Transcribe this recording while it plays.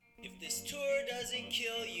doesn't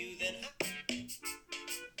kill you, then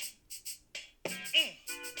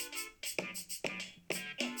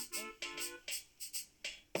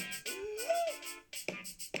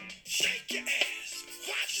shake your ass,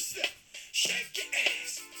 watch yourself. Shake your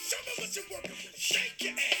ass. Show me what you're working with. Shake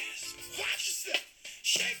your ass, watch yourself.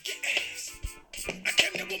 Shake your ass. I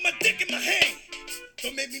came there with my dick in my hand.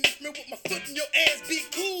 Don't make me lift me with my foot in your ass. Be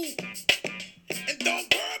cool. And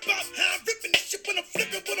don't worry about how I'm ripping this shit when I'm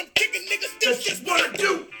flipping, when I'm kicking, nigga. This is what I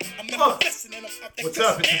do. I'm manifesting and I'm out there. What's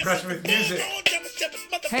up? It's Impression with Music.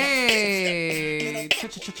 Hey,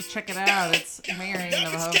 check it out. It's Mary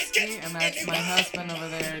Novohovsky, and that's my husband over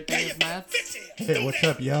there, Dave Metz. Hey, what's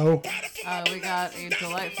up, yo? We got a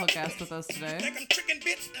delightful guest with us today.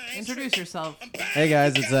 Introduce yourself. Hey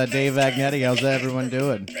guys, it's Dave Agnetti. How's everyone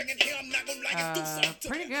doing?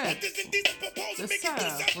 Pretty good.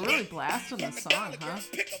 We're really blasting this song, huh?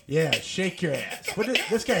 Yeah, shake your ass.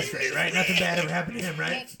 This guy's great, right? Nothing bad ever happened to him,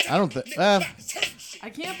 right? I don't think. I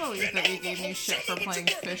can't believe that you gave me shit for playing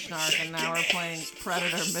Fishnark, and now we're playing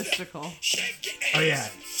Predator Mystical. Oh yeah,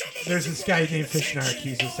 there's this guy named Fishnark.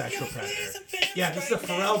 He's a sexual predator. Yeah, this is a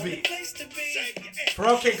Pharrell beat.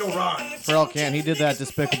 Pharrell can't go wrong. Pharrell can't. He did that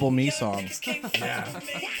Despicable Me song. Yeah.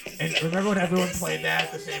 And remember when everyone played that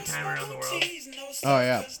at the same time around the world? Oh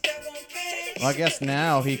yeah. Well, I guess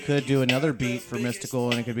now he could do another beat for Mystical,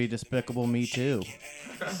 and it could be Despicable Me too.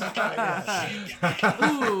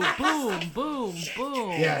 Ooh, boom, boom,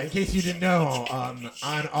 boom. Yeah, in case you didn't know, on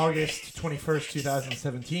August 21st,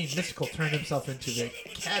 2017, Mystical turned himself into the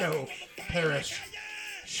Caddo Parish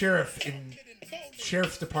Sheriff's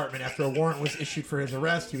Department after a warrant was issued for his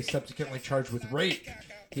arrest. He was subsequently charged with rape.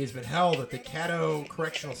 He has been held at the Caddo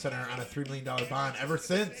Correctional Center on a $3 million bond ever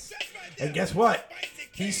since. And guess what?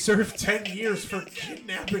 He served 10 years for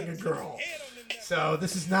kidnapping a girl. So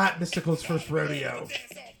this is not Mystical's first rodeo.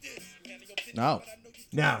 No.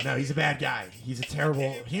 No, he's a bad guy. He's a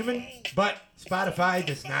terrible human, but Spotify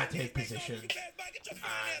does not take position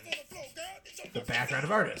on the background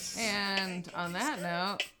of artists. And on that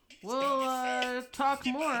note, we'll talk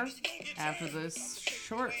more after this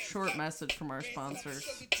short message from our sponsors.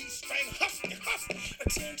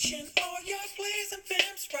 Attention, all y'all players and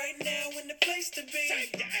vamps right now in the place to be.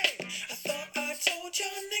 I thought I told y'all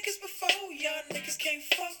niggas before, y'all niggas can't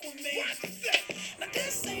fuck with me. Now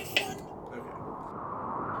this ain't fun.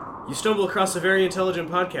 You stumble across a very intelligent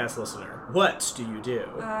podcast listener. What do you do?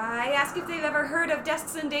 I ask if they've ever heard of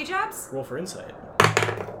Desks and Day Jobs. Roll for insight.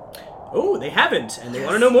 Oh, they haven't, and they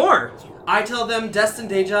want to know more. I tell them Destined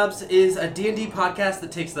Day Jobs is a D&D podcast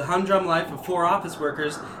that takes the humdrum life of 4 office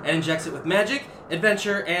workers and injects it with magic,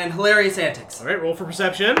 adventure, and hilarious antics. All right, roll for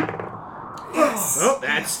perception. Yes. Oh,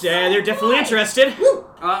 they're definitely interested.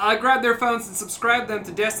 I grabbed their phones and subscribed them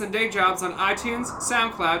to Destined Day Jobs on iTunes,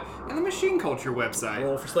 SoundCloud, and the Machine Culture website.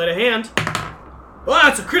 Roll for sleight of hand. Wow,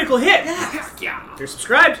 that's a critical hit. Yeah. They're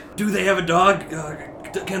subscribed. Do they have a dog?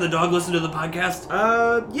 Can the dog listen to the podcast?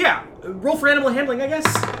 Yeah. Roll for animal handling, I guess.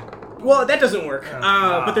 Well, that doesn't work.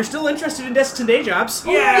 But they're still interested in Desks and Day Jobs.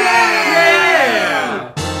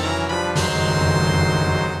 Yeah!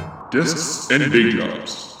 Desks and Day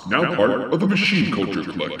Jobs, now part of the Machine Culture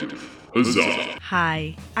Collective. Huzzah!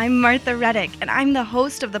 Hi, I'm Martha Reddick, and I'm the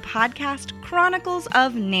host of the podcast Chronicles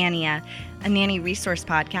of Nania, a nanny resource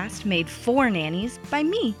podcast made for nannies by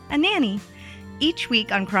me, a nanny. Each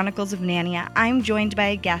week on Chronicles of Nania, I'm joined by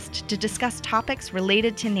a guest to discuss topics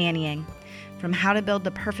related to nannying. From how to build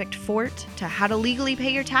the perfect fort to how to legally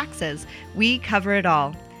pay your taxes, we cover it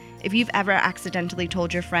all. If you've ever accidentally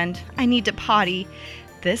told your friend, I need to potty,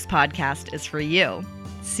 this podcast is for you.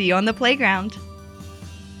 See you on the playground.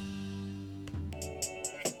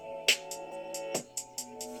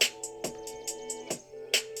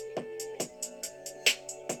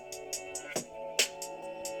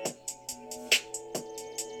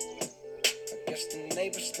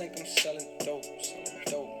 Neighbors think I'm selling dope.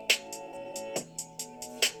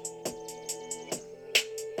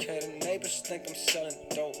 Okay, the neighbors think I'm selling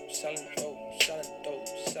dope.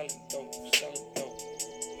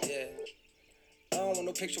 Yeah. I don't want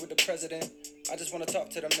no picture with the president. I just want to talk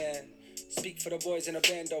to the man. Speak for the boys in a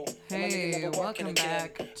bando. Hey, welcome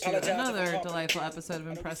back to another delightful episode of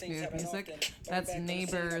Impress Me with Music. That's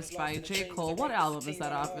Neighbors by J. Cole. What album is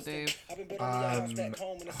that off of, Dave?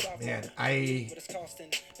 Man, I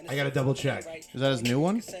gotta double check. Is that his new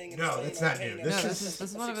one? No, that's not new. This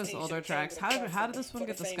is one of his older tracks. How did this one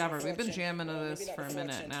get discovered? We've been jamming to this for a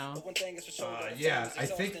minute now. Yeah, I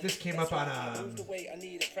think this came up on a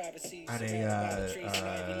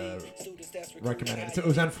recommended. It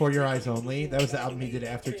was on For Your Eyes Only. Only. That was the album he did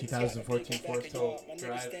after 2014 Forest Hill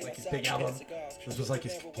Drive, like his big album. This was like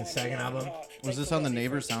his second album. Was this on the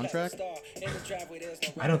Neighbors soundtrack?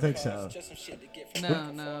 I don't think so.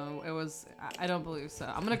 No, it was. I don't believe so.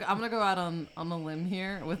 I'm gonna go out on the limb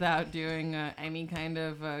here without doing any kind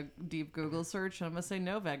of deep Google search. I'm gonna say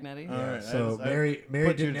no, Vagnetti. Yeah, right, so I Mary put two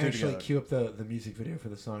and didn't two actually together. cue up the music video for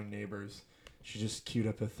the song Neighbors. She just queued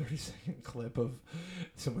up a 30-second clip of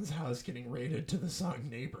someone's house getting raided to the song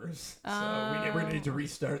Neighbors. So we're going to need to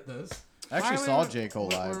restart this. I actually saw J. Cole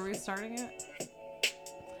live. Were we starting it?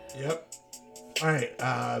 Yep. All right.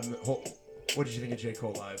 What did you think of J.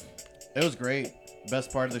 Cole live? It was great.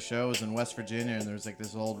 Best part of the show was in West Virginia, and there's like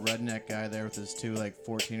this old redneck guy there with his two like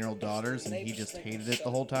 14-year-old daughters, and he just hated it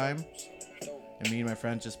the whole time. And me and my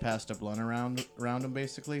friend just passed a blunt around him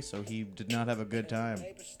basically, so he did not have a good time.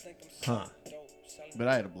 Huh. But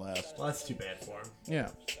I had a blast. Well, that's too bad for him.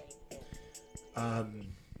 Yeah.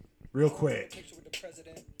 Real quick.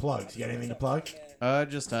 Plugs. You got anything to plug?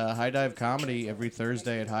 Just High Dive Comedy every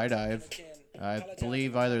Thursday at High Dive. I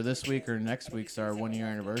believe either this week or next week's our 1-year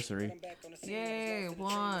anniversary. Yay,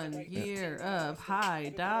 1 year of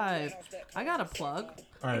High Dive. I got a plug.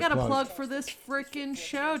 All right, I got a plug. plug for this freaking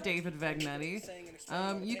show, David Vagnetti.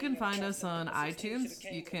 You can find us on iTunes.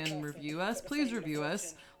 You can review us. Please review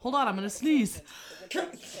us. Hold on, I'm going to sneeze.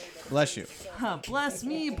 Bless you. Bless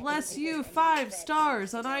me, bless you. 5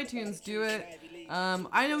 stars on iTunes. Do it.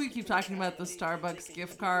 I know we keep talking about the Starbucks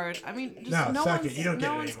gift card. I mean, just No, suck it. You don't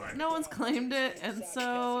get it anymore. No one's claimed it, and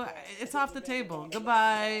so it's off the table.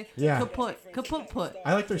 Goodbye. Yeah. Kaput.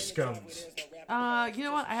 I like their scones. You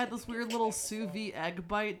know what? I had this weird little sous vide egg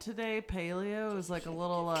bite today. Paleo. It was like a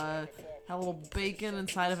little, had a little bacon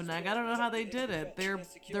inside of an egg. I don't know how they did it.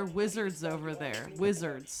 They're wizards over there.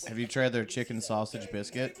 Wizards. Have you tried their chicken sausage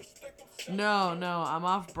biscuit? No, I'm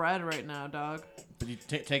off bread right now, dog. But you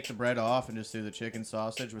take the bread off and just do the chicken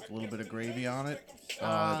sausage with a little bit of gravy on it.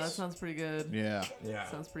 That It's- sounds pretty good. Yeah. Yeah.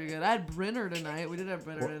 Sounds pretty good. I had Brenner tonight. We did have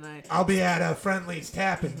Brenner tonight. I'll be at Friendly's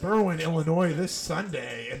Tap in Berwyn, Illinois this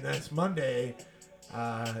Sunday, and that's Monday.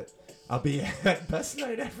 I'll be at Best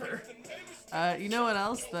Night Ever. You know what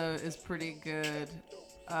else though is pretty good?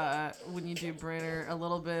 When you do Brenner, a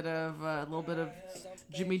little bit of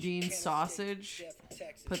Jimmy Dean sausage.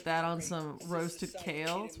 Put that on some roasted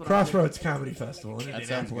kale. That's what I do. Crossroads Comedy Festival in That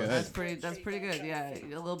sounds Indianapolis. good. That's pretty good. Yeah,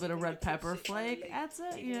 a little bit of red pepper flake. That's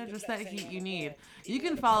it. You know, just that heat you need. You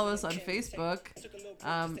can follow us on Facebook.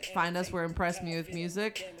 Find us. We're Impress Me with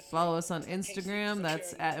Music. Follow us on Instagram.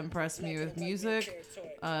 That's at Impress Me with Music.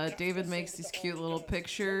 David makes these cute little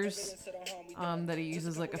pictures that he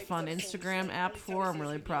uses like a fun Instagram app for. I'm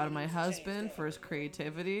really proud of my husband for his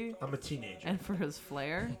creativity I'm a teenager. and for his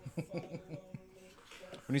flair.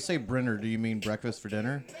 When you say Brenner, do you mean breakfast for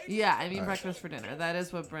dinner? Yeah, I mean breakfast for dinner. That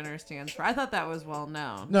is what Brenner stands for. I thought that was well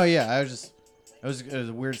known. No, yeah. It was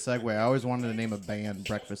a weird segue. I always wanted to name a band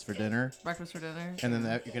Breakfast for Dinner. Breakfast for dinner. And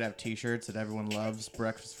then you could have T-shirts that everyone loves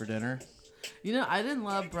Breakfast for Dinner. You know, I didn't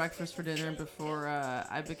love breakfast for dinner before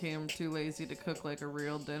I became too lazy to cook like a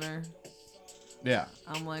real dinner. Yeah.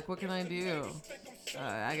 I'm like, what can I do?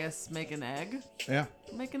 I guess make an egg. Yeah.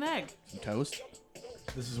 Make an egg. Some toast.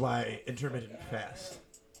 This is why I intermittent fast.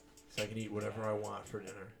 So I can eat whatever I want for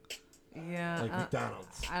dinner. Yeah. Like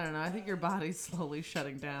McDonald's. I don't know. I think your body's slowly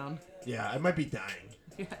shutting down. Yeah, I might be dying.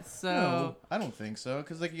 Yeah, so. No, I don't think so.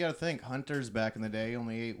 Because like you got to think, hunters back in the day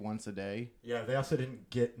only ate once a day. Yeah, they also didn't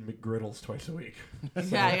get McGriddles twice a week.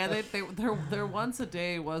 Yeah. Their once a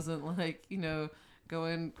day wasn't like, you know,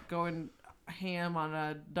 going ham on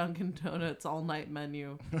a Dunkin' Donuts all night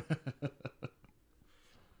menu.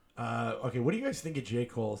 Okay, what do you guys think of J.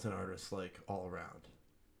 Cole as an artist, like, all around?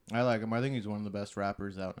 I like him. I think he's one of the best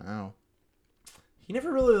rappers out now. He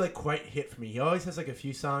never really, like, quite hit for me. He always has, like, a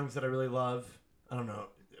few songs that I really love. I don't know.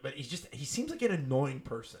 But he seems like an annoying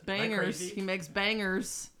person. Am I Bangers. crazy? He makes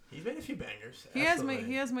bangers. He's made a few bangers. He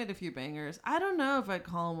has made a few bangers. I don't know if I'd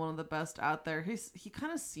call him one of the best out there. He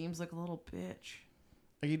kind of seems like a little bitch.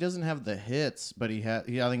 Like, he doesn't have the hits, but I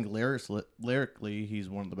think lyrically, he's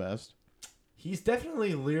one of the best. He's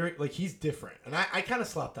definitely he's different. And I kind of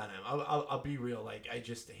slopped on him. I'll be real. Like, I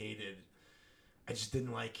just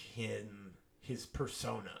didn't like his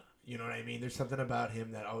persona. You know what I mean? There's something about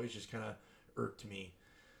him that always just kind of irked me.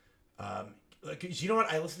 You know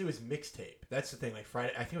what? I listened to his mixtape. That's the thing. Like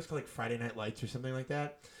Friday, I think it was called like Friday Night Lights or something like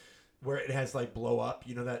that, where it has like Blow Up.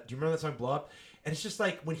 You know that? Do you remember that song Blow Up? And it's just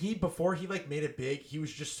like before he like made it big, he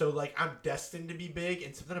was just so like, I'm destined to be big,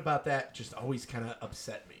 and something about that just always kind of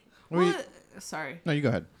upset me. Well, sorry. No, you go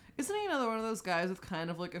ahead. Isn't he another one of those guys with kind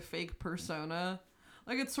of like a fake persona?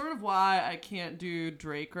 Like, it's sort of why I can't do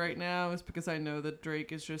Drake right now, is because I know that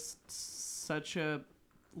Drake is just such a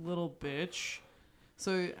little bitch.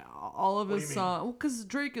 So all of his songs, well, because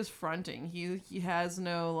Drake is fronting. He has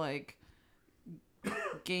no, like,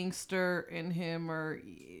 gangster in him, or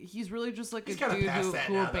he's really just like a dude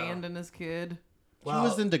who abandoned his kid. Well, he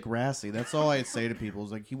was in Degrassi. That's all I say to people.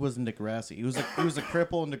 Is like, he was in Degrassi. He was a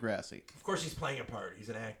cripple in Degrassi. Of course, he's playing a part. He's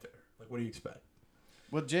an actor. Like, what do you expect?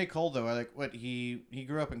 With J. Cole, though, he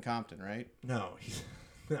grew up in Compton, right? No, he's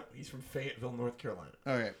from Fayetteville, North Carolina.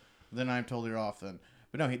 Okay, then I'm totally off then.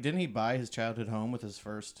 But no, didn't he buy his childhood home with his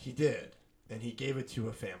first? He did, and he gave it to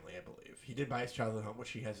a family, I believe. He did buy his childhood home, which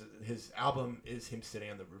he has. His album is him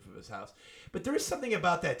sitting on the roof of his house. But there is something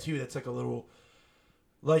about that too that's like a little,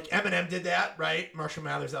 like Eminem did that, right? Marshall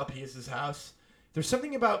Mathers LP is his house. There's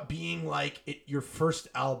something about being like your first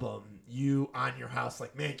album, you on your house.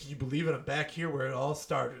 Like, man, can you believe it? I'm back here where it all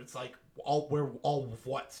started. It's like all of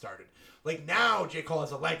what started. Like now, J. Cole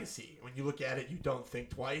has a legacy. When you look at it, you don't think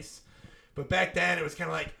twice. But back then, it was kind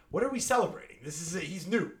of like, what are we celebrating? He's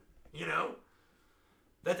new, you know?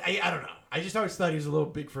 I don't know. I just always thought he was a little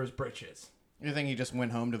big for his britches. You think he just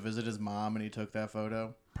went home to visit his mom and he took that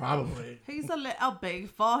photo? Probably. He's a little big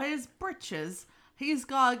for his britches. He's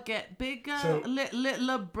got to get bigger,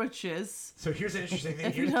 littler britches. So here's an interesting thing.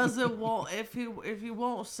 If he doesn't want, if he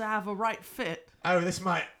wants to have a right fit. Oh, that's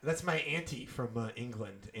my auntie from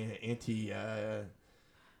England. Auntie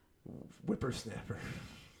Whippersnapper.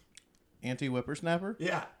 Auntie Whippersnapper?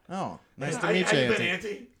 Yeah. Oh, nice to meet you, Auntie.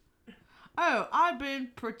 Auntie? Oh, I've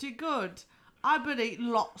been pretty good. I've been eating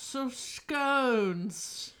lots of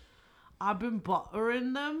scones. I've been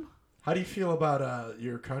buttering them. How do you feel about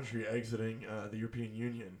your country exiting the European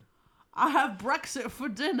Union? I have Brexit for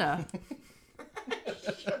dinner.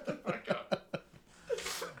 Shut the fuck up.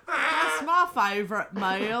 That's my favourite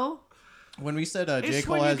meal. When we said J. It's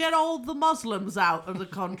Cole when has... you get all the Muslims out of the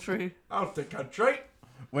country. Out of the country?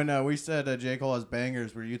 When we said J. Cole has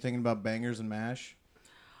bangers, were you thinking about bangers and mash?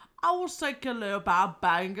 I was thinking a little about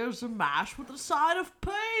bangers and mash with a side of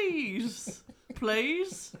peas.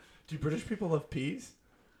 Please? Do British people love peas?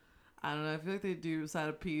 I don't know. I feel like they do a side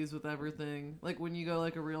of peas with everything. Like when you go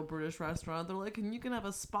like a real British restaurant, they're like, and you can have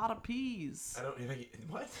a spot of peas. I don't think...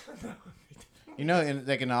 What? No. You know,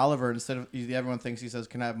 in Oliver, instead of... Everyone thinks he says,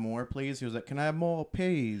 can I have more, please? He was like, can I have more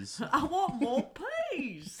peas? I want more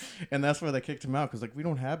peas. And that's why they kicked him out, because like, we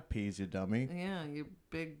don't have peas, you dummy. Yeah, you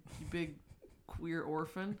big queer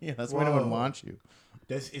orphan. Yeah, that's why no one wants you.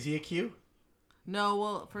 Is he a Q? No,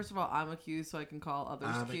 well, first of all, I'm a Q, so I can call others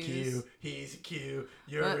I'm Qs. A Q. He's a Q.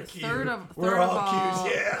 You're a Q. We're all Qs,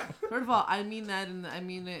 yeah. Third of all, I mean it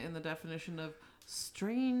in the definition of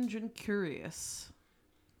strange and curious.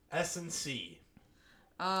 S&C.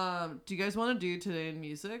 Do you guys want to do Today in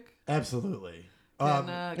Music? Absolutely.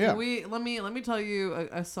 Can we let me tell you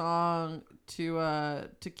a song to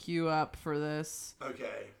cue up for this.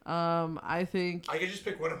 Okay. I think I can just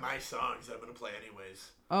pick one of my songs that I'm gonna play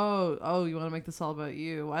anyways. Oh, you want to make this all about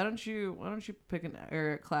you? Why don't you pick an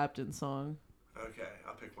Eric Clapton song? Okay,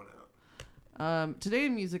 I'll pick one out. Today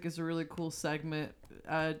in Music is a really cool segment.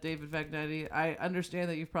 David Vagnetti, I understand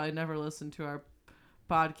that you've probably never listened to our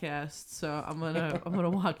podcast, so I'm gonna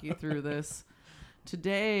walk you through this.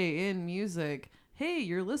 Today in Music. Hey,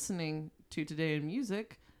 you're listening to Today in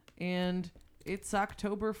Music, and it's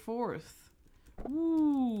October 4th.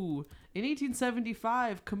 Ooh. In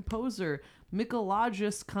 1875, composer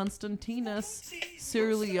Mikolajus Konstantinos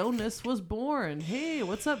Sirlionis was born. Hey,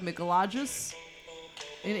 what's up, Mikolajus?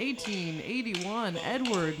 In 1881,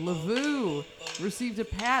 Edward Lavoux received a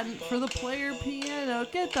patent for the player piano.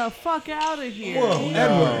 Get the fuck out of here. Whoa,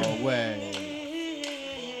 Edward. No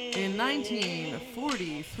way. In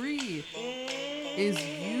 1943, Is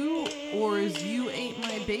You or Is You Ain't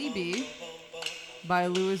My Baby by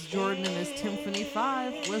Louis Jordan and his Symphony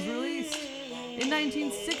 5 was released. In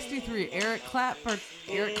 1963, Eric Clapton,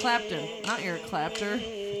 not Eric Clapter.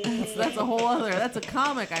 That's a whole other, that's a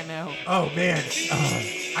comic I know. Oh man,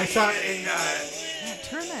 I saw it in...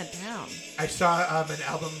 turn that down. I saw an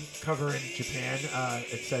album cover in Japan.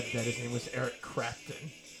 It said that his name was Eric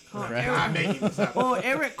Clapton. I'm making this up. Oh,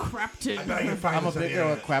 Eric Clapton. I'm a big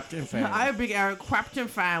Eric Clapton fan. I'm a big Eric Clapton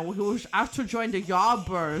fan who was asked to join the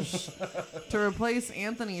Yardbirds to replace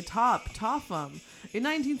Anthony Topham. In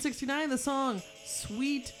 1969, the song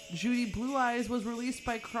Sweet Judy Blue Eyes was released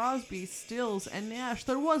by Crosby, Stills, and Nash.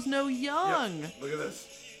 There was no Young. Yep. Look at this.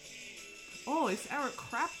 Oh, it's Eric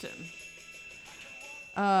Clapton.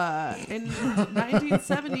 In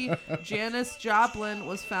 1970, Janis Joplin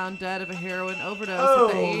was found dead of a heroin overdose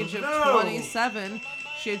at the age of 27.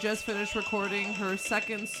 She had just finished recording her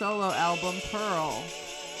second solo album, Pearl.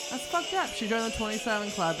 That's fucked up. She joined the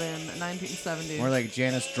 27 Club in 1970. More like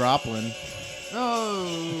Janis Joplin. Oh,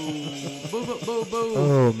 boo, boo, boo, boo.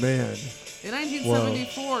 Oh, man. In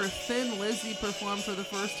 1974, Thin Lizzy performed for the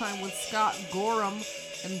first time with Scott Gorham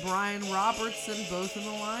and Brian Robertson, both in the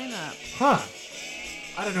lineup. Huh.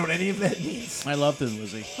 I don't know what any of that means. I love Thin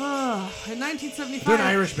Lizzy. In 1975... They're an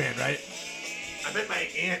Irish band, right? I bet my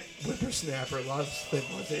aunt Whippersnapper loves Thin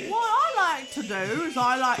Lizzy. What I like to do is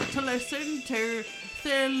I like to listen to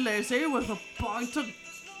Thin Lizzy with a pint of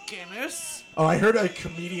Guinness. Oh, I heard a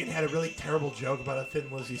comedian had a really terrible joke about a Thin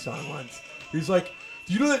Lizzy song once. He's like,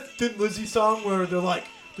 do you know that Thin Lizzy song where they're like,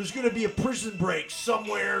 there's going to be a prison break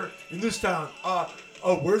somewhere in this town?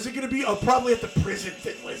 Where's it going to be? Oh, probably at the prison,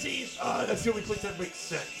 Thin Lizzy. That's the only place that makes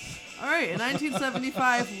sense. All right, in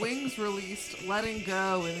 1975, Wings released Letting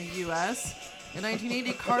Go in the U.S. In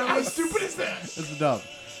 1980, Carly... How stupid is that? It's dumb.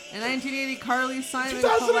 In 1980, Carly Simon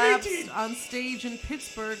 2018. collapsed on stage in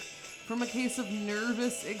Pittsburgh from a case of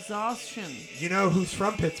nervous exhaustion. You know who's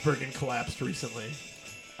from Pittsburgh and collapsed recently?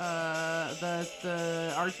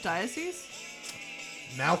 The Archdiocese?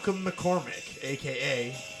 Malcolm McCormick,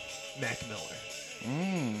 a.k.a. Mac Miller.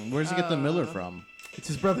 Where's he get the Miller from? It's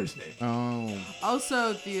his brother's name. Oh.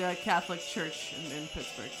 Also, the Catholic Church in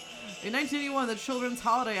Pittsburgh. In 1981, the children's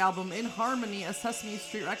holiday album In Harmony, a Sesame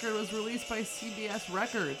Street record, was released by CBS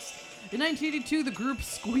Records. In 1982, the group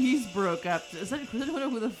Squeeze broke up. Does anyone know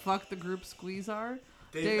who the fuck the group Squeeze are?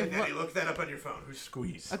 Dave, look that up on your phone. Who's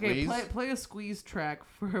Squeeze? Okay, play a Squeeze track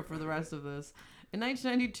for the rest of this. In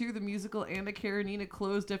 1992, the musical Anna Karenina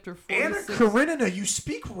closed after 46... Anna Karenina, you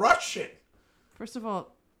speak Russian! First of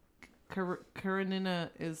all, Karenina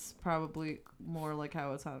is probably more like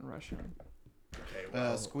how it's on Russian.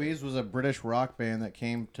 Okay, Squeeze was a British rock band that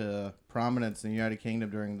came to prominence in the United Kingdom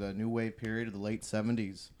during the New Wave period of the late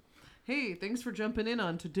 70s. Hey, thanks for jumping in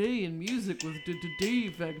on Today in Music with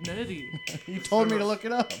Dave Vagnetti. You told me to look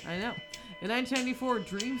it up. I know. In 1994,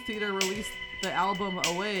 Dream Theater released the album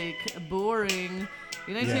Awake. Boring.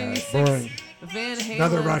 In 1986, Van Halen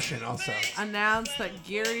another Russian also announced that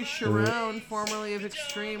Gary Cherone, formerly of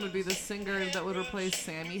Extreme, would be the singer that would replace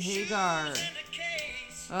Sammy Hagar.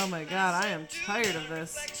 Oh my god, I am tired of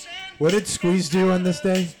this. What did Squeeze do on this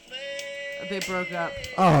day? They broke up.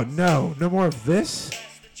 Oh no, no more of this?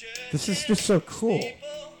 This is just so cool.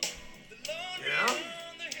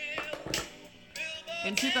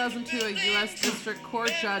 In 2002, a U.S. District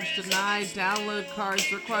Court judge denied Download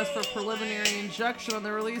Card's request for preliminary injunction on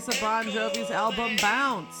the release of Bon Jovi's album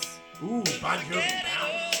Bounce. Ooh, Bon Jovi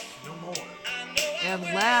Bounce. No more. And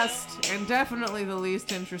last, and definitely the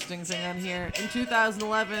least interesting thing on here, in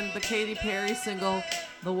 2011, the Katy Perry single,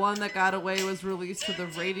 The One That Got Away, was released to the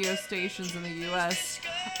radio stations in the U.S.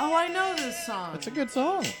 Oh, I know this song. It's a good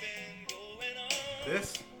song.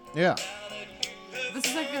 This? Yeah. This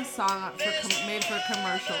is like a song made for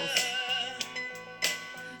commercials.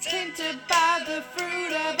 Tainted by the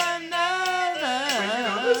fruit of another. Wait, you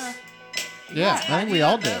know this? Yeah, I think we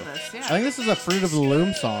all do. This, yeah. I think this is a Fruit of the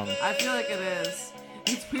Loom song. I feel like it is.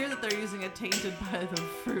 It's weird that they're using a Tainted by the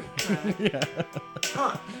Fruit track. Yeah.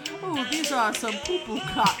 Huh. Oh, these are some poo-poo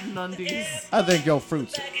cotton undies. I think your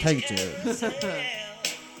fruit's tainted.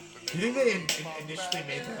 Do you think they initially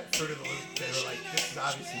made that Fruit of the Loom? They were like, this is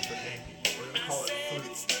obviously for gay people. We're going to call it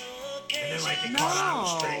Fruit. And then, like, it caught on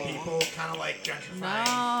with straight people, kind of like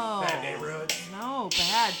gentrifying bad neighborhoods. No,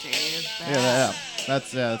 bad, Dave. Bad. Yeah.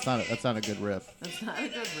 That's not a good riff. That's not a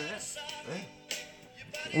good riff.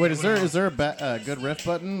 Wait, is there a good riff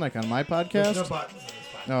button like on my podcast? There's no buttons on this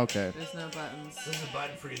podcast. Oh, okay. There's no buttons. There's a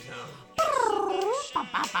button for your tone.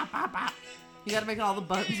 You gotta make all the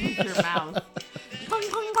buttons with your mouth.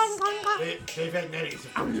 Dave Agnetti's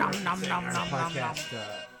podcast,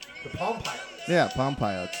 the Palm Pilots. Yeah, Palm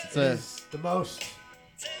Pilots. It's the most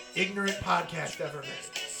ignorant podcast ever made.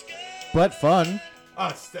 But fun. Oh,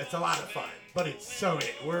 it's a lot of fun, but it's so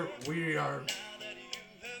we are.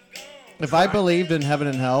 If I believed in heaven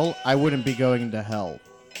and hell, I wouldn't be going to hell.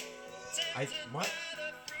 What?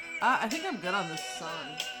 I think I'm good on this song.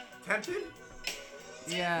 Tempted?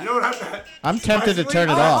 Yeah. You know what I'm tempted to turn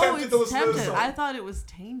it off. Oh, it's tempted. I thought it was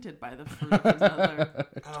tainted by the fruit of another.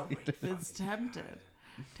 Oh, it's tempted.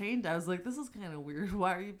 Tainted. I was like, this is kind of weird.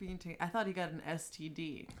 Why are you being tainted? I thought he got an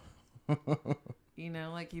STD. You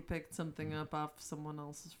know, like he picked something up off someone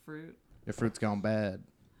else's fruit. Your fruit's gone bad.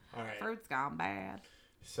 All right. Fruit's gone bad.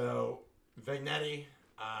 So, Vignetti.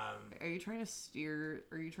 Are you trying to steer?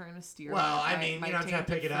 Well, I mean, I'm trying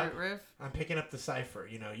to pick it up. Riff? I'm picking up the cipher.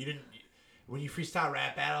 You know, you didn't. When you freestyle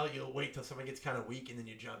rap battle, you'll wait till someone gets kind of weak and then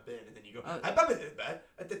you jump in and then you go.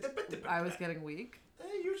 I was getting weak.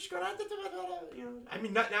 just go down, you know. I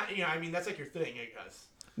mean, not you know. I mean, that's like your thing, I guess.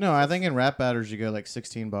 No, I think in rap battles you go like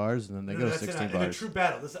 16 bars and then they go that's 16 in a bars. true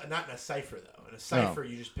battle. This is not in a cipher though. In a cipher,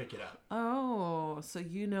 you just pick it up. Oh, so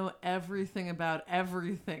you know everything about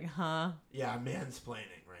everything, huh? Yeah, I'm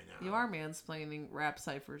mansplaining right now. You are mansplaining rap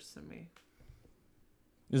ciphers to me.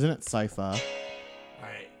 Isn't it sci-fi? All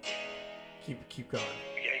right, keep going.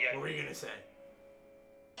 What were you gonna say?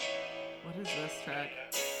 What is this track?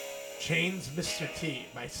 Chains, Mr. T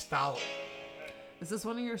by Stalin. Is this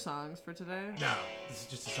one of your songs for today? No, this is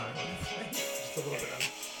just a song I want to play. Just a little bit of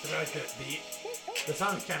it. I like the beat. The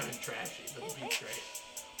song's kind of trashy, but the beat's great.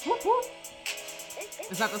 Whoop, whoop.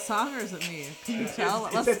 Is that the song or is it me? Can you tell?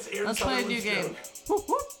 Let's play a new game. Whoop,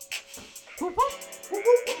 whoop. Whoop, whoop.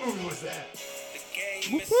 What movie was that?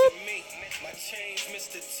 Whoop, whoop. Chains,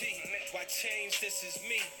 Mr. T.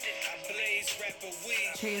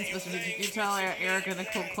 Can you tell Erica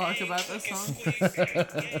Nicole Clark about this song?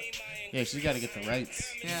 Yeah, she's got to get the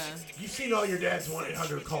rights. Yeah. You've seen all your dad's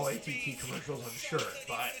 1-800-CALL ATT commercials, I'm sure,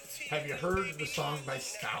 but have you heard the song by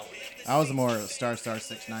Stalin? I was more of a Star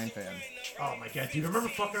 69 fan. Oh my god, dude, remember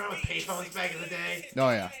fucking around with payphones back in the day? Oh,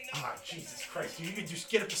 yeah. Oh, Jesus Christ, dude, you could just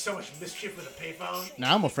get up to so much mischief with a payphone.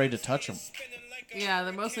 Now I'm afraid to touch them. Yeah,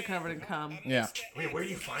 they're mostly covered in cum. Yeah. Wait, where do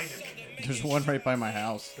you find them? There's one right by my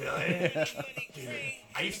house. Really? Dude,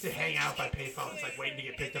 I used to hang out by payphones, like waiting to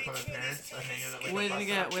get picked up by my parents. I'd hang out at like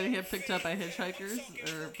Waiting a to get picked up by hitchhikers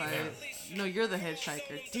or by no, you're the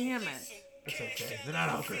hitchhiker. Damn it. It's okay. They're not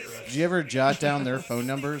all great, Rich. Did you ever jot down their phone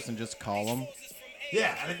numbers and just call them?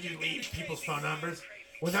 Yeah, and then you leave people's phone numbers.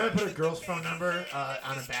 One time I put a girl's phone number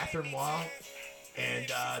on a bathroom wall, and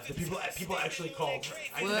the people actually called her.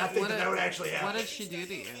 I did not think that would actually happen. What did she do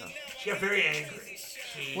to you? She got very angry.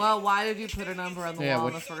 Well, why did you put her number on the wall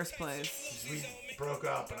in the first place? We broke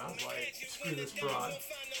up, and I was like, screw this broad.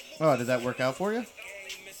 Oh, did that work out for you?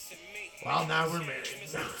 Well, now we're married.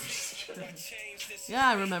 No, yeah,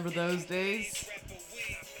 I remember those days.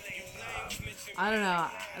 I don't know.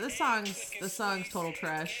 This song's total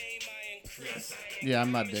trash. Yes. Yeah,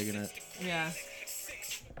 I'm not digging it. Yeah.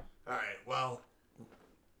 All right. Well,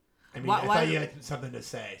 I mean, Why I thought you had something to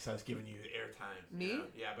say, so I was giving you airtime. Me? You know?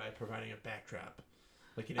 Yeah, by providing a backdrop,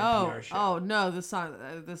 like an NPR show. Oh no, this song,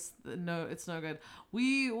 no, it's no good.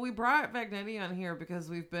 We brought Vagnetti on here because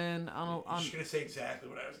we've been on. You're just gonna say exactly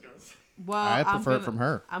what I was gonna say. Well, I prefer it from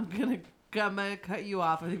her. I'm gonna cut you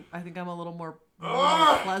off. I think I'm a little more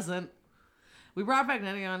pleasant. We brought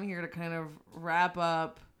Vagnetti on here to kind of wrap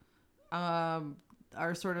up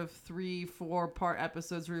our sort of 3-4 part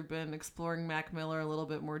episodes where we've been exploring Mac Miller a little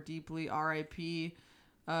bit more deeply. R.I.P.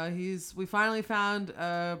 We finally found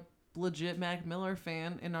a legit Mac Miller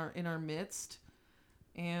fan in our midst,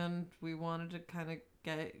 and we wanted to kind of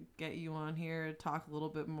get you on here and talk a little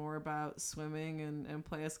bit more about Swimming and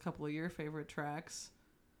play us a couple of your favorite tracks.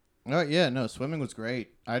 Oh yeah, no, Swimming was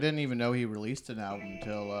great. I didn't even know he released an album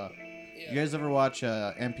until. You guys ever watch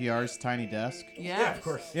NPR's Tiny Desk? Yeah, of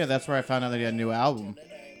course. Yeah, that's where I found out that he had a new album,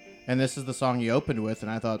 and this is the song he opened with,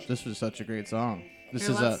 and I thought this was such a great song. This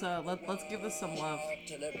Here, is let's give this some love.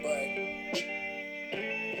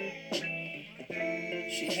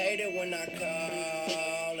 She hated when I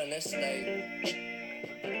call and it's late.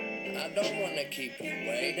 I don't wanna keep you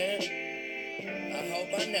waiting. I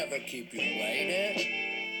hope I never keep you waiting.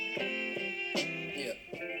 Yeah,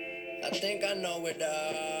 I think I know it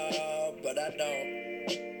all, but I don't.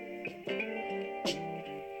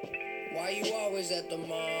 Why you always at the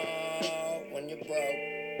mall when you're broke?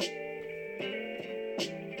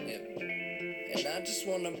 Yeah, and I just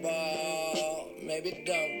wanna ball, maybe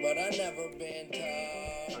dunk, but I never been taught.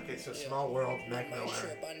 Okay, so Small World, Mac Miller.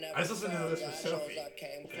 I was listening to this with Sophie.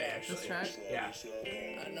 This track? Yeah.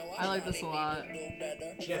 I like this a lot.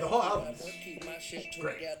 Yeah, the whole album's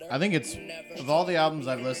great. I think it's of all the albums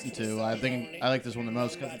I've listened to, I think I like this one the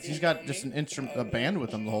most because he's got just a band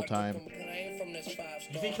with him the whole time.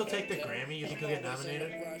 You think he'll take the Grammy? You think he'll get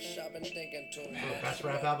nominated for the best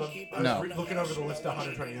rap album? I was looking over the list of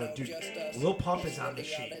 120. Dude, Lil Pump is on the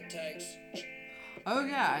sheet. Oh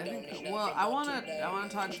yeah, I think. Well, I wanna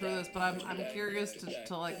talk through this, but I'm curious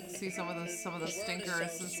to like see some of the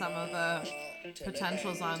stinkers and some of the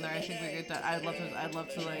potentials on there. I think we could. I'd love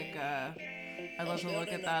to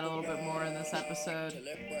look at that a little bit more in this episode.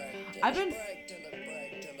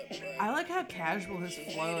 I like how casual his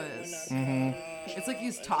flow is. Mm-hmm. It's like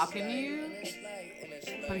he's talking to you,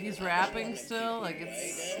 but he's rapping still. Like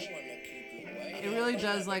it really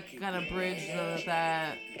does like kind of bridge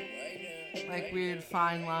that like weird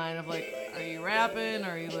fine line of like, are you rapping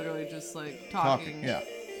or are you literally just like talking? Yeah.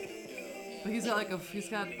 But he's got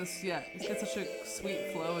such a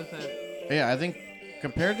sweet flow with it. Yeah, I think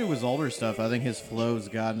compared to his older stuff, I think his flow's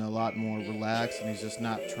gotten a lot more relaxed, and he's just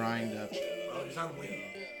not trying to. Oh, he's on lead.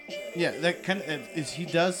 Yeah, that kind of is. He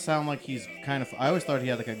does sound like he's kind of. I always thought he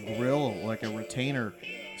had like a grill, like a retainer.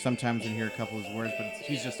 Sometimes in hear a couple of his words, but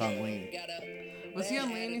he's just on lean. Was he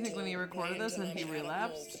on lean, you think, when he recorded this and he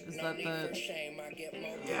relapsed? Is that the...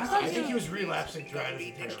 Yeah, I think he was relapsing throughout his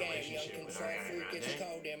entire relationship with Ariana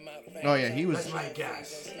Grande. Oh, yeah, he was... That's my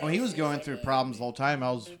guess. Oh, he was going through problems the whole time.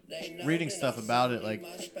 I was reading stuff about it, like,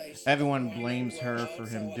 everyone blames her for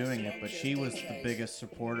him doing it, but she was the biggest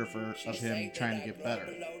supporter of him trying to get better.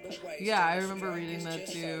 Yeah, I remember reading that,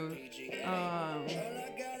 too.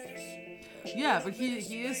 Yeah, but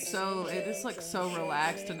he is so, it is like so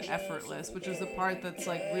relaxed and effortless, which is the part that's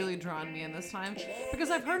like really drawn me in this time. Because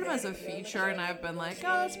I've heard him as a feature and I've been like,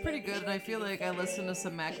 oh, that's pretty good. And I feel like I listened to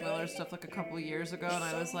some Mac Miller stuff like a couple years ago and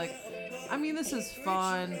I was like, I mean, this is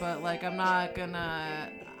fun, but like I'm not gonna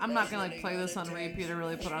like play this on repeat or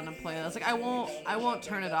really put on a playlist. Like I won't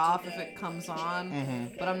turn it off if it comes on,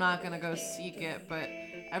 but I'm not gonna go seek it. But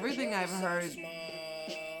everything I've heard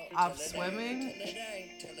of Swimming,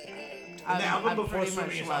 And the album I'm before pretty Swimming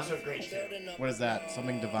much is loved. also great too. What is that?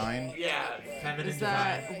 Something divine? Yeah, Feminine Is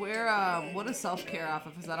that Divine. where what is Self Care off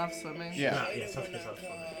of? Is that off Swimming? Yeah. Yeah, Self-Care,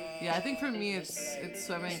 Self-Care. Yeah, I think for me it's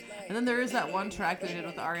Swimming. And then there is that one track they did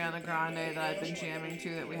with Ariana Grande that I've been jamming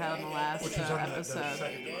to that we had on the last Which was on the episode.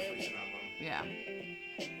 second to most recent album. Yeah.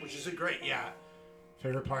 Which is a great,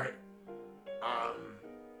 favorite part.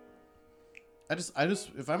 I just,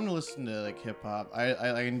 if I'm gonna listen to like hip hop,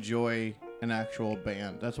 I enjoy an actual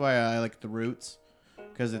band. That's why I like The Roots,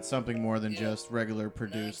 because it's something more than just regular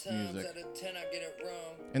produced music.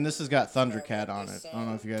 And this has got Thundercat on it. I don't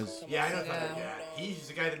know if you guys. Yeah, I know Thundercat. He's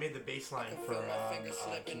the guy that made the bass line for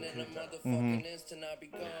King Kunta. Mm-hmm.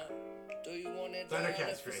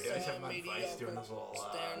 Thundercat's great. They always have him on Vice doing those little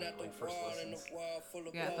like first listens.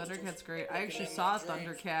 Yeah, Thundercat's great. I actually saw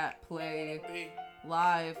Thundercat play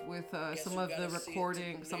live with some of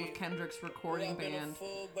Kendrick's recording band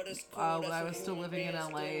when I was still living in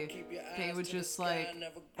LA. They would just like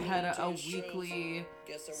had a weekly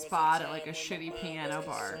spot at like a shitty piano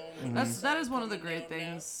bar. That is one of the great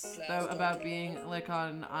things though about being like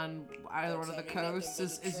on either one of the coasts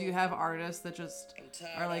is you have artists that just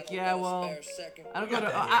are like, yeah, well,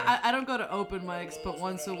 I don't go to open mics, but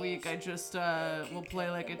once a week I just will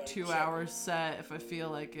play like a 2-hour set if I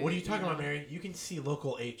feel like it. What are you talking about, Mary? You can see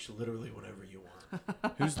Local H literally whenever you want.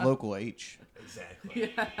 Who's Local H?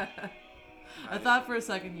 Exactly. Yeah. I thought for a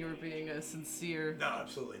second you were being a sincere. No,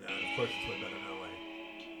 absolutely not. Of course, it's way better in LA.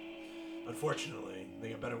 Unfortunately, they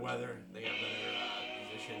got better weather. They got better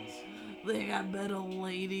musicians. They got better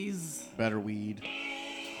ladies. Better weed.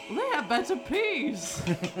 They have better peas.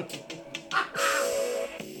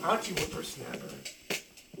 Aren't you whippersnapper?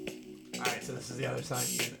 Alright, so this is the other sign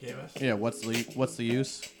you gave us? Yeah. What's the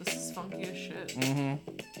use? This is funky as shit. Mm-hmm.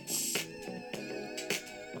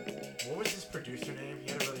 What was his producer name?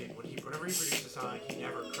 He had a really whenever he produced a song, he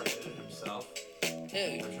never credited himself. I'm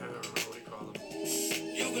trying to remember what he called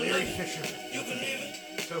him. Larry Fisherman.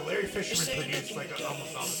 So Larry Fisherman produced like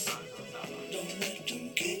almost all the songs on this album.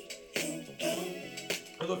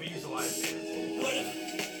 Although he used a lot of bands.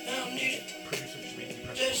 Producer just means he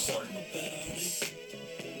pressed record.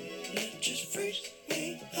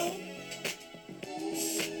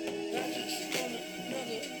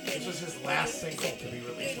 This was his last single to be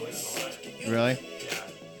released while he was alive. Really?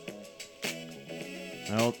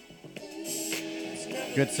 Yeah. Well, it's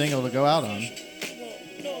a good single to go out on.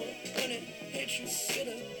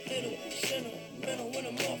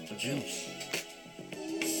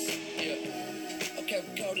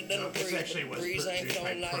 This actually was produced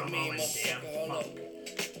by Promo and Damn Funk.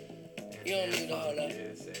 And Damn Funk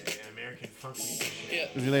is an American funk musician.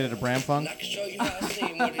 Is related to Bram Funk?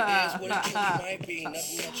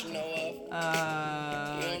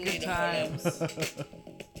 Good times.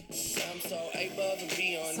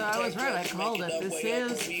 So I was right, I called it. This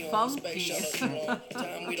is funky.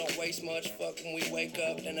 Time we don't waste much. Fuck when we wake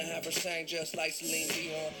up, then I have her sang just like Celine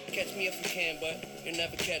Dion. Catch me if you can, but you'll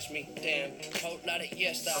never catch me. Damn, whole lot of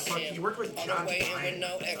yes I am. You worked with On John the way in with Bryan.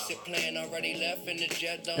 no exit plan. Already left in the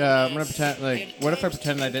jet. Yeah, I'm gonna pretend like. What if I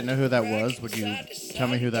pretended I didn't know who that was? Would you tell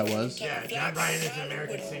me who that was? Yeah, John Bryan is an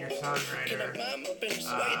American singer-songwriter.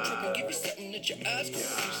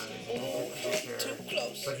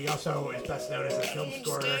 But he also is best known as a film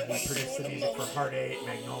scorer. He produced the music for Heart 8,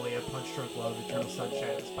 Magnolia, Punch Drunk Love, Eternal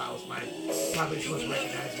Sunshine, The Spotless Mind. Probably his most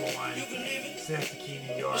recognizable one. Synecdoche,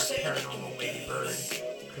 New York, Paranormal, Lady Bird,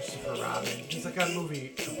 Christopher Robin. He's like a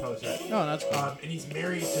movie composer. Oh, that's cool. And he's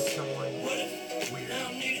married to someone weird. I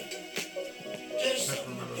don't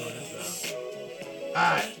remember who it is though.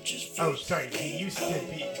 Oh, sorry. He used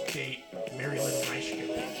to date Marilyn Reichert.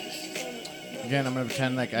 Again, I'm gonna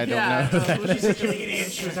pretend like I don't Yeah, know who that She's a is. comedian.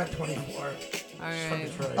 She was on 24. All She's from right.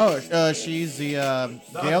 Detroit. Oh, she's the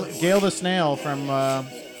Gail the Snail from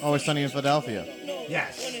Always Sunny in Philadelphia.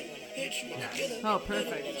 Yes. Yes. Oh,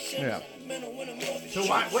 perfect. Yeah. So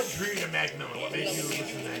what drew you to Mac Miller? What made you listen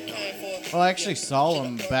to Mac Miller? Well, I actually saw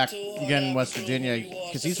him back again in West Virginia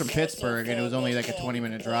because he's from Pittsburgh and it was only like a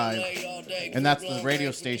 20-minute drive. And that's the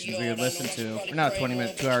radio stations we would listen to. Or not a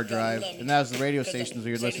 20-minute, 2-hour drive. And that was the radio stations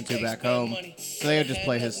we would listen to back home. So they would just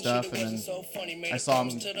play his stuff. And then I saw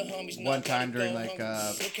him one time during like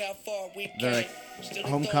their like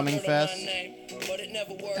Homecoming Fest.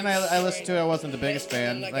 And I listened to it. I wasn't the biggest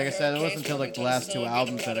fan. Like I said, it wasn't until like the last 2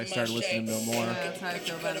 albums that I started listening to him more. Yeah, that's how I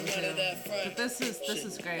feel about him too. But this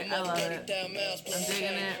is great. I love it. I'm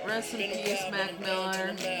digging it. Rest in peace, Mac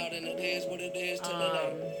Miller.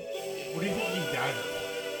 What do you think he died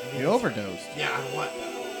of? He overdosed. Yeah, on what?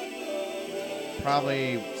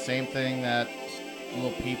 Probably same thing that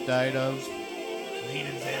Lil Peep died of. Lean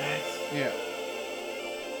and Xanax? Yeah.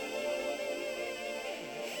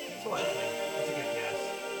 That's what I think. That's a good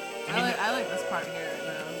guess. I like this part here right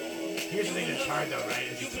now. Here's the thing that's hard though, right?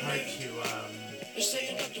 Is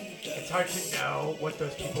it's hard to know what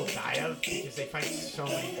those people die of because they find so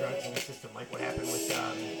many drugs in the system, like what happened with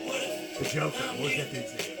the Joker. What was that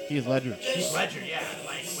dude's name? Heath Ledger. Heath Ledger, yeah.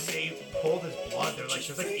 Like when they pulled his blood, they're like,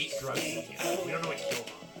 there's like 8 drugs in here. We don't know what killed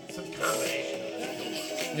him. It's some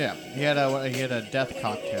combination. Yeah, he had a death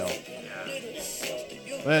cocktail.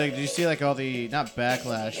 Yeah. But like, did you see like all the not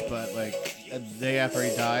backlash, but like the day after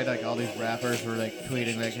he died, like all these rappers were like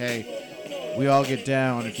tweeting like, "Hey, we all get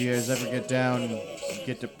down. If you guys ever get down,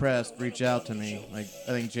 get depressed, reach out to me." Like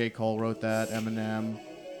I think J. Cole wrote that. Eminem.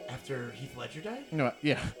 After Heath Ledger died? No,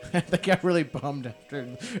 yeah, they got really bummed after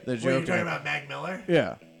the Joker. Were you talking about Mac Miller?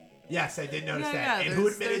 Yeah. Yes, I did notice that. Yeah, And who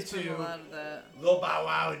there's admitted been a to? lot of that. Lil Bow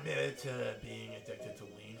Wow admitted to being addicted to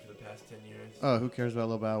lean for the past 10 years. Oh, who cares about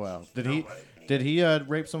Lil Bow Wow? Did he Nobody.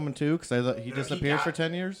 rape someone too? Because I thought he No, he disappeared got- for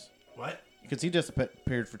 10 years. What? Because he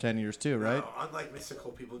disappeared for 10 years too, right? No, unlike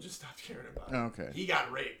mystical people, just stopped caring about it. Oh, okay. He got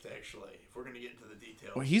raped, actually. If we're gonna get into the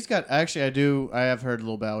details. Well, he's got actually. I have heard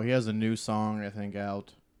Lil Bow. He has a new song I think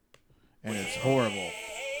out, and it's horrible.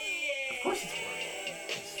 Of course it's horrible.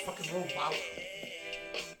 It's fucking Lil Bow Wow.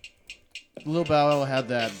 Lil Bow Wow had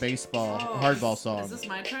that baseball hardball song. Is this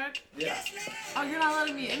my track? Yeah. Oh, you're not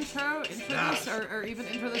letting me intro Nah. this or even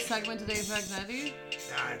intro this segment to Dave Magnetti?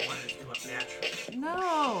 Nah, I wanted it to come up naturally.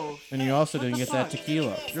 No. And you also What didn't the get that fuck?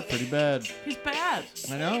 tequila. You're pretty bad. He's bad.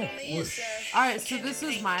 I know. All right, so this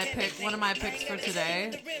is my pick. One of my picks for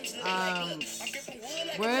today.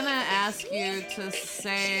 We're gonna ask you to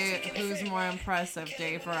say who's more impressive,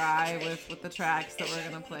 Dave or I, with the tracks that we're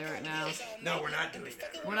gonna play right now. No, we're not doing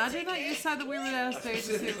that. We're not doing that. You said that we were gonna I stay.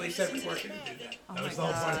 specifically said we weren't gonna do that. Oh That my was the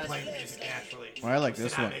whole point God. of playing the music naturally. Well, I like To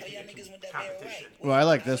this not one. make it a competition. Well, I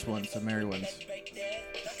like this one. So Mary wins.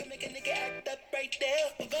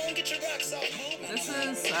 This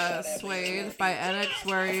is Suede by NX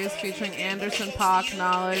Worries featuring Anderson .Paak,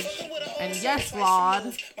 Knowledge, and Yes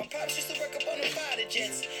Lord.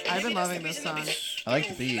 I've been loving this song. I like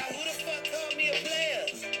the beat.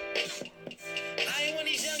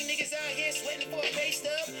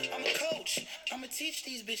 I'ma teach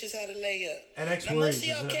these bitches how to lay up. NX Worries is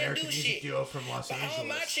an American music duo from Los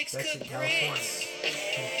Angeles. That's in California.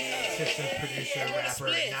 Consistent producer,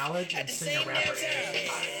 rapper, Knowledge, and singer, rapper Anderson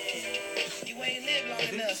 .Paak. You ain't lived long I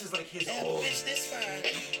think enough. this is like his Have a old. bitch this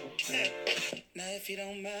fine. Now if you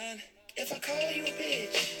don't mind, if I call you a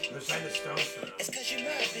bitch, They're signed to Stone Throw. it's cause you're my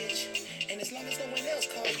bitch. And as long as no one else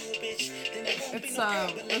call you a bitch, then there won't be It's no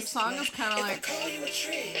girl but this song is kind of if I like, call you a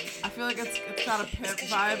trick, I feel like it's got a pimp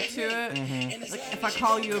vibe to it. Mm-hmm. Like if I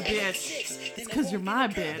call you a bitch, it's cause you're my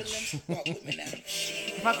bitch.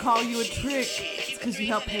 If I call you a trick, it's cause you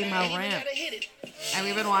help pay my rent. And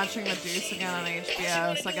we've been watching The Deuce again on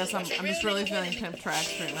HBO, so I guess I'm just really feeling pimp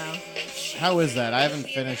tracks right now. How is that? I haven't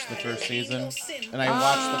finished the first season, and I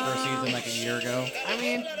watched the first season like a year ago. I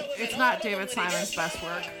mean, it's not David Simon's best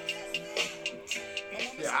work.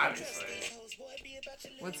 Yeah,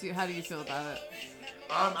 obviously. How do you feel about it?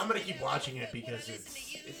 I'm gonna keep watching it because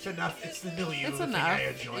it's enough. It's the milieu It's thing enough, I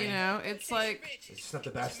enjoy. you know. It's like It's just not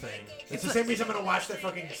the best thing. It's the same reason I'm gonna watch that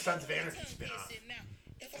fucking Sons of Anarchy spinoff.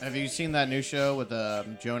 Have you seen that new show with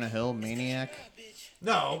Jonah Hill, Maniac?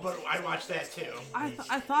 No, but I watched that too. I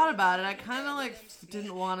thought about it. I kind of like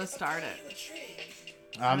didn't want to start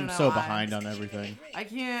it. I I'm don't know so why. behind on everything. I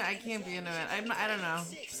can't be into it. I don't know.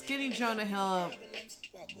 Skinny Jonah Hill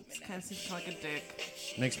kind of seems like a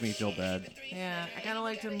dick. Makes me feel bad. Yeah, I kind of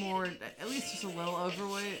liked him more, at least just a little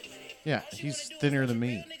overweight. Yeah, he's thinner than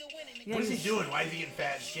me. Yeah, What is he doing? Why is he getting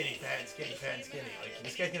fat and skinny, fat and skinny, fat and skinny? Like,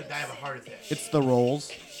 this guy's gonna die of a heart attack. It's the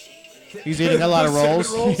rolls. He's eating a lot of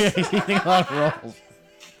rolls. Yeah, he's eating a lot of rolls.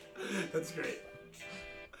 That's great.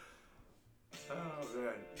 Oh,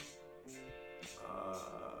 man.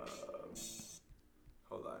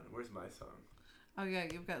 Hold on. Where's my song? Oh, yeah,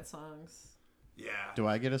 you've got songs. Yeah. Do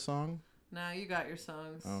I get a song? No, you got your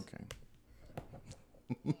songs. Okay.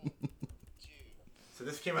 So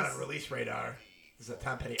this came out on Release Radar. This is a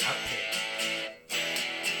Tom Petty outtake.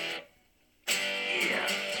 Yeah.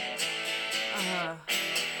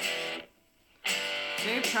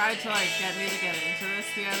 Dave tried to get me to get into this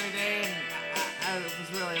the other day, and I was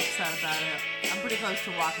really upset about it. I'm pretty close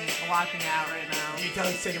to walking out right now. You can tell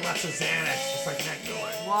he's taking lots of Xanax, just like Mac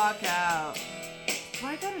Miller. Walk out.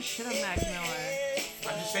 Why gotta shit on Mac Miller?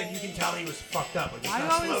 I'm just saying you can tell he was fucked up. Like, Why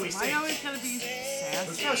how slow he always sings. gotta be sassy?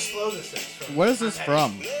 Look how slow this is. What is this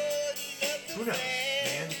from? Who knows,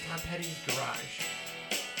 man? Tom Petty's Garage.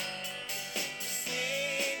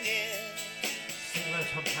 Sing about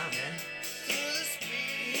his hometown, man.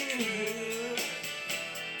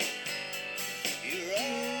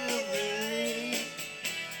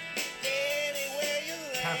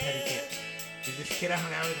 Tom Petty kid. Dude, this kid I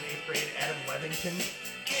hung out with in 8th grade, Adam Levington,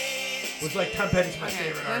 was like Tom Petty's my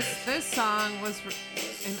favorite artist. This song was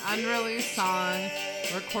an unreleased song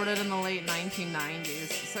recorded in the late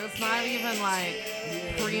 1990s. So it's not even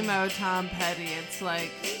primo Tom Petty. It's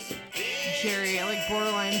like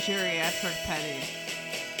borderline geriatric Petty.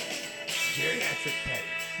 Geriatric Petty.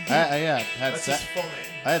 Yeah, That's his full name.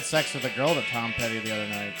 I had sex with a girl to Tom Petty the other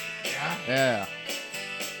night. Yeah? Yeah.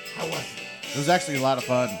 How was it? It was actually a lot of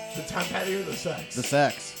fun. The Tom Petty or the sex? The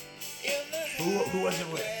sex. Who was it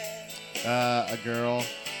with? A girl.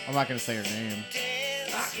 I'm not gonna say her name.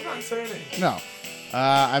 Come on, say her name. No.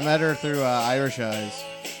 I met her through Irish Eyes.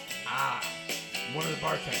 One of the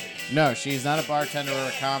bartenders. No, she's not a bartender or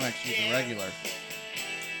a comic. She's a regular.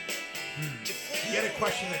 You had a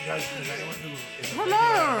question that judges anyone who is a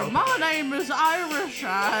Hello, my name is Irish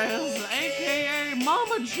Eyes, aka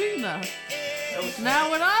Mama Gina. Now,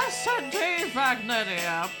 when I set Dave Vagnetti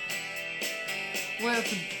up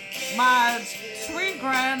with my sweet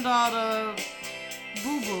granddaughter,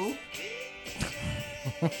 Boo Boo.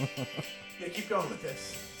 Yeah, keep going with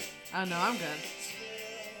this. Oh, no, I'm good.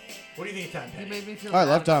 What do you think of Tom Petty? You made me feel Oh, I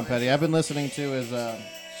bad love Tom about Petty. I've been listening to his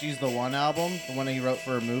She's the One album, the one that he wrote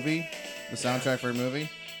for a movie, the soundtrack for a movie.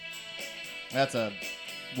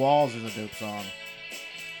 Walls is a dope song.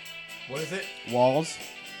 What is it? Walls.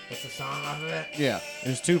 What's the song off of that? Yeah,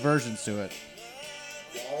 there's 2 versions to it.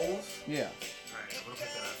 Walls? Yeah. Alright, I'm gonna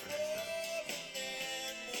put that out for next time.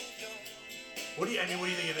 What do you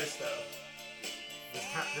think of this though?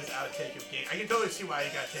 This outtake of Game. I can totally see why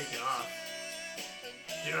it got taken off.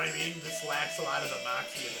 Do you know what I mean? This lacks a lot of the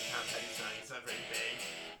moxie of the Tom Petty song. It's not very big.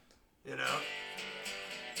 You know?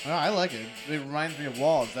 Oh, I like it. It reminds me of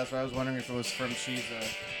Walls. That's why I was wondering if it was from She's the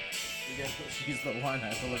One. I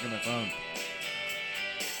have to look at my phone.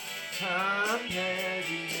 Tom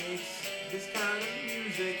Petty makes this kind of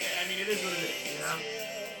music. I mean, it is what it is, you know?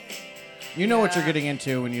 You know what you're getting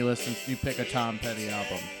into when you pick a Tom Petty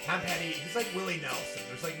album. Tom Petty, he's like Willie Nelson.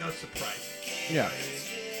 There's no surprise. Yeah. You know what I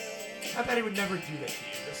mean? Tom Petty would never do that to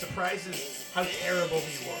you. The surprise is how terrible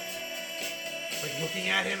he looked. Like, looking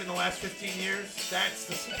at him in the last 15 years, that's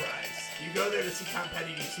the surprise. You go there to see Tom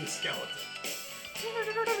Petty, you see a skeleton.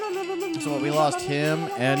 So we lost him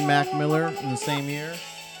and Mac Miller in the same year?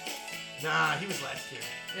 Nah, he was last year.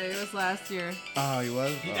 Yeah, it was last year. Oh, he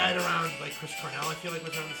was? He died around, Chris Cornell, I feel like,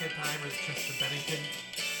 was around the same time, or Chester Bennington.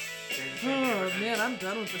 Oh, man, I'm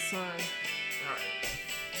done with this song. Alright.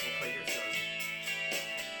 We'll play your song.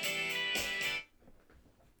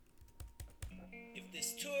 If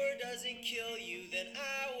this tour doesn't kill you, then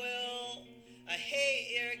I will. I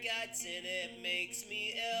hate your guts and it makes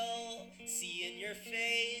me ill. Seeing your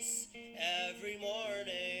face every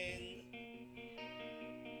morning.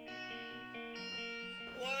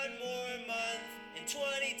 1 more month and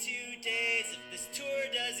 22 days. If this tour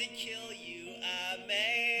doesn't kill you, I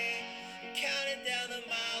may. I'm counting down the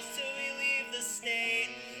miles till we leave the state.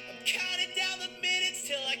 I'm counting down the minutes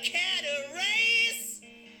till I can't erase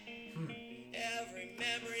every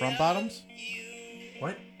memory. From Bottoms?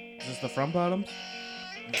 What? Is this the From Bottoms?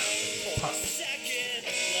 This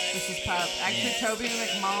is Pop. Actually, Toby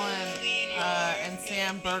McMullen and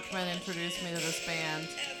Sam Berkman introduced me to this band.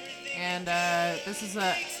 And this is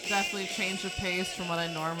a definitely change of pace from what I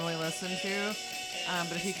normally listen to.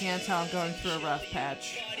 But if you can't tell, I'm going through a rough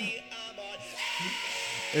patch.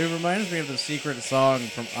 It reminds me of the secret song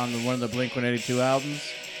on one of the Blink-182 albums.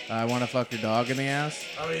 I want to fuck your dog in the ass.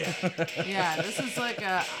 Oh yeah. Yeah, this is like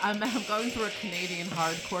I'm going through a Canadian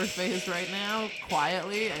hardcore phase right now,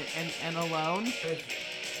 quietly and alone.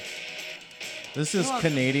 This is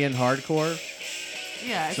Canadian hardcore.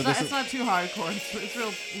 Yeah, it's, So not, this it's not too hardcore. It's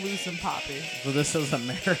real loose and poppy. So this is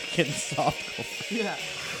American softcore. Yeah.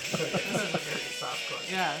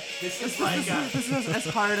 Yeah. This is like this is as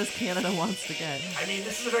hard as Canada wants to get. I mean,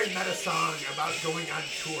 this is a very meta song about going on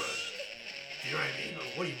tour. You know what I mean?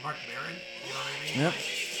 What are you, Mark Maron? You know what I mean? Yep.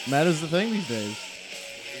 Meta's the thing these days.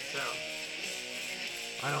 So,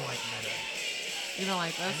 I don't like meta. You don't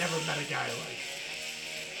like this? I never met a guy like.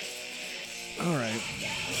 All right.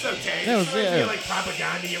 It's okay. That was- It's yeah. like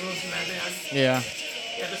propaganda. You ever listen to that band? Yeah.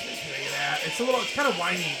 Yeah, this makes me think of that. It's kind of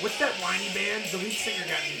whiny. What's that whiny band? The lead singer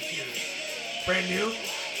got me confused. Brand New?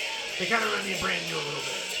 They kind of remind me of Brand New a little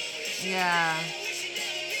bit. Yeah.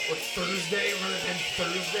 Or Thursday, rather than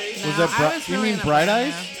Thursday. Was that you mean Bright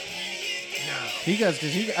Eyes? No. He does,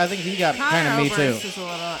 because I think he got kind of me too. Oberst is a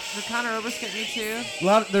little. Did Connor Oberst get me too?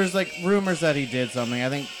 There's like rumors that he did something. I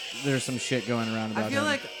think there's some shit going around about I feel him.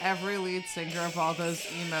 like every lead singer of all those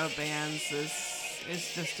emo bands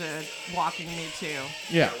is just a walking Me Too.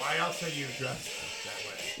 Yeah. Why else are you dressed that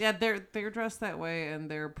way? Yeah, they're dressed that way, and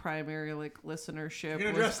their primary like listenership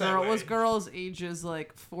You're dressed that way. was girls ages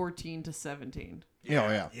like 14 to 17. Yeah,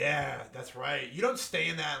 oh, yeah. Yeah, that's right. You don't stay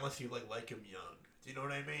in that unless you like him young. Do you know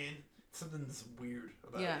what I mean? Something's weird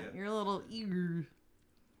about Yeah, you. you're a little eager.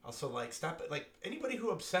 Also, like, stop it. Like, anybody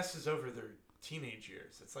who obsesses over their teenage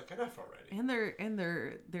years, it's like enough already. And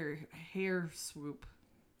their hair swoop.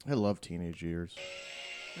 I love teenage years.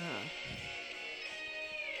 Yeah.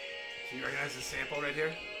 So you recognize the sample right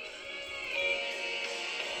here?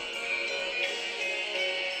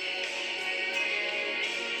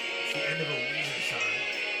 It's the end of a Weezer song.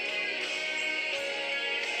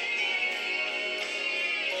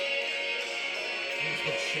 It's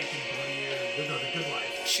called Shaking Bloody Air. No, The Good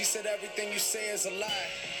Life. She said everything you say is a lie.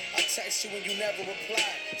 I text you and you never reply.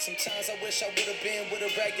 Sometimes I wish I would have been with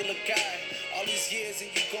a regular guy. All these years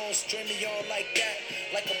and you gon' string me on like that.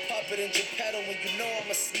 Like a puppet in Geppetto when you know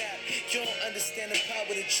I'm a snap. You don't understand the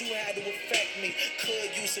power that you had to affect me.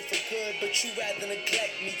 Could use it for good, but you rather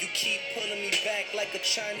neglect me. You keep pulling me back like a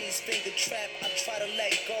Chinese finger trap. I try to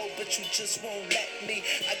let go, but you just won't let me.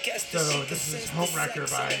 I guess So this is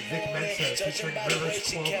Homewrecker by Vic Mensa featuring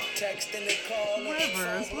Rivers Cuomo.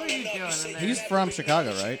 Rivers, what are you doing in there? He's from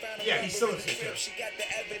Chicago, right? Yeah, he still lives here too.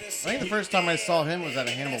 I think the first time I saw him was at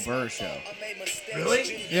a Hannibal Buress show.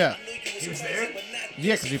 Really? Yeah. He was there?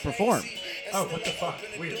 Yeah, because he performed. Oh, what the fuck?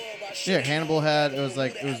 Weird. Yeah, Hannibal had it was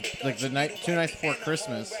like the night 2 nights before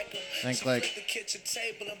Christmas. I think like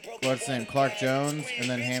what's his name? Clark Jones, and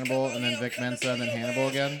then Hannibal, and then Vic Mensa, and then Hannibal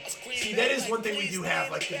again. See, that is one thing we do have,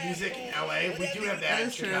 like the music in LA. We do have that That in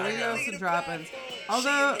is true. Chicago. We do have some drop-ins.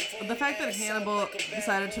 Although the fact that Hannibal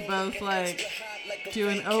decided to both like do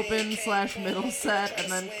an open/middle set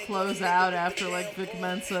and then close out after like Vic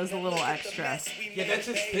Mensa is a little extra. Yeah, that's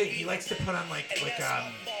his thing. He likes to put on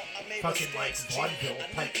fucking like vaudeville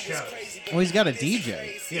type shows. Well, he's got a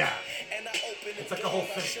DJ. Yeah. It's like a whole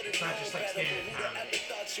thing. It's not just like stand-up comedy.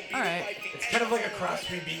 All right. It's kind of like a cross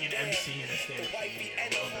between being an MC and a stand-up comedian a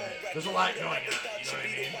little bit. There's a lot going on. You know what I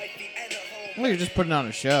mean? Well, you're just putting on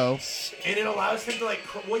a show. And it allows him to like,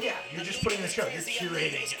 well, yeah, you're just putting on a show. You're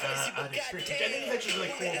curating an experience, which I think is actually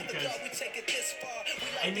really cool because,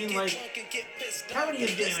 I mean, like, comedy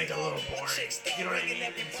is getting like a little boring. You know what I mean?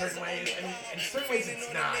 In certain ways, I mean, in certain ways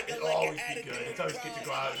it's not. It'll always be good. It's always good to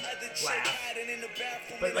go out and laugh.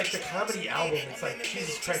 But like the comedy album, it's like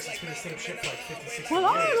Jesus Christ, it's been the same shit for like 50, 60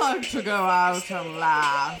 Well, years. I like to go out and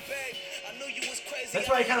laugh. That's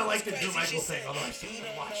why I kind of like the Drew Michael thing, although I still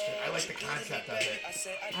haven't watched it. I like the concept of it.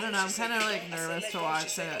 I don't know. I'm kind of like nervous to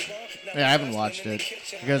watch it. Yeah, I haven't watched it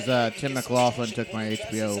because Tim McLaughlin took my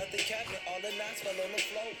HBO.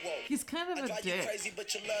 He's kind of a dick.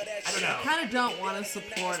 I don't know. I kind of don't want to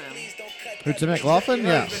support him. Who, Tim McLaughlin?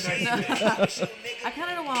 Yeah. I kind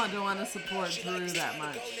of don't want to support Drew that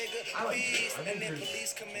much. I like Drew. I think Drew's...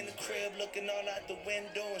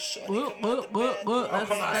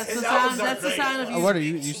 That's the sound. That's the sound of you. What are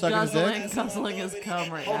you sucking his dick? Guzzling his cum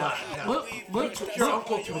right now. No. You took your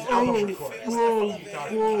uncle to his album recording. What the fuck are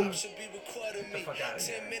you talking about? Get the fuck out of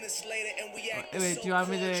here. Wait, do you want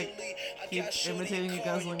me to keep imitating you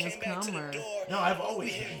guzzling his cum, or? No, I've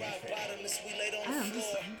always been a huge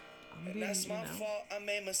fan. I'm I'm being, That's my fault. I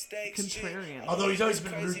made mistakes. contrarian. Although he's always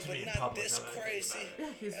been rude to me in public. This crazy.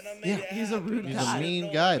 He's a rude He's guy. a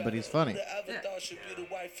mean guy, but he's funny.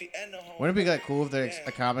 Wouldn't it be like cool if there's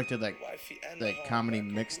a comic did like comedy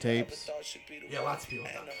mixtapes? Yeah, lots of people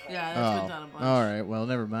have done that. Yeah, that's been done a bunch. All right. Well,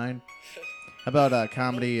 never mind. How about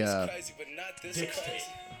comedy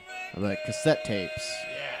like cassette tapes?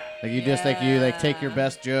 Like you just like you like take your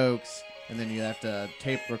best jokes and then you have to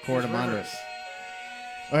tape record them under it.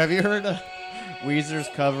 Oh, have you heard Weezer's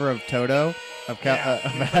cover of Toto of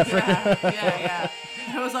Africa? Yeah.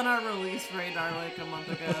 It was on our release radar like a month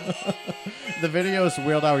ago. The video is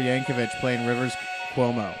Weird Al Yankovic playing Rivers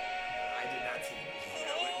Cuomo. I did not see the music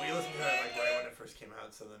video. We listened to it like right when it first came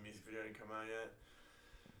out, so the music video didn't come out yet.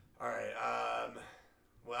 All right.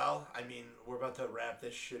 Well, I mean, we're about to wrap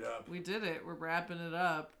this shit up. We did it. We're wrapping it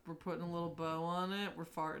up. We're putting a little bow on it. We're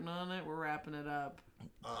farting on it. We're wrapping it up.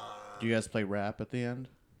 Do you guys play rap at the end?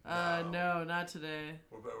 No, not today.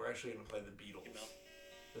 We're actually gonna play the Beatles.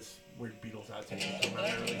 This weird Beatles outtake came out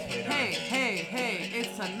early. Hey,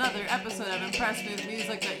 it's another episode of Impressed with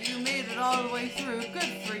Music that you made it all the way through.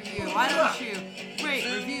 Good for you. Why don't you rate,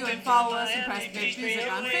 review, and follow us, Impressed with Music,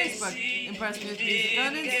 on Facebook, Impressed with Music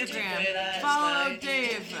on Instagram. Follow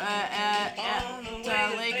Dave at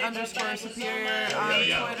Lake_Superior on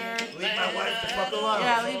Twitter. Leave my wife the fuck alone.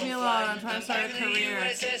 Yeah, leave me alone. I'm trying to start a career.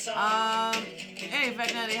 Hey,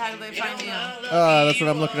 Vagnetti, how do they find me on? That's what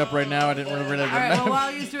I'm looking up right now. I didn't really remember. Alright, well, while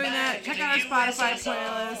he's doing that, check out our Spotify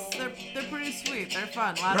playlists. They're pretty sweet. They're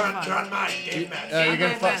fun. A lot of fun. They're on mine, Dave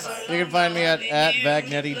Matthews. You can find me at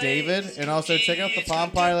Vagnetti David, and also check out the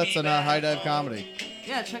Palm Pilots and High Dive Comedy.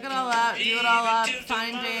 Yeah, check it all out. Do it all up.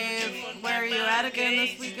 Find Dave. Where are you at again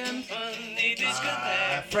this weekend?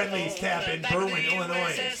 Friendly's Tap in Berwyn,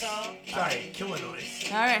 Illinois. Sorry, Illinois.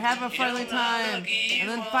 All right, have a friendly time. And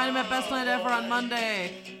then find him at Best Night Ever on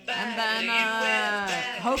Monday. And then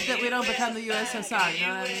hope that we don't become the USSR, you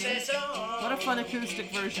know what I mean? What a fun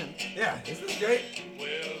acoustic version. Yeah, isn't this great?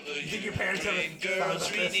 You think your parents ever thought about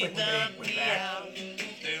this like when they went back?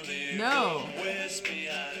 No.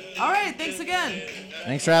 All right, thanks again.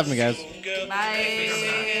 Thanks for having me, guys.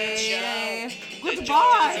 Bye.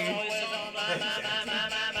 Goodbye.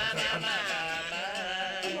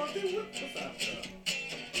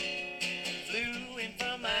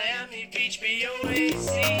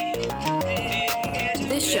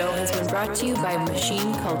 This show has been brought to you by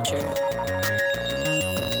Machine Culture.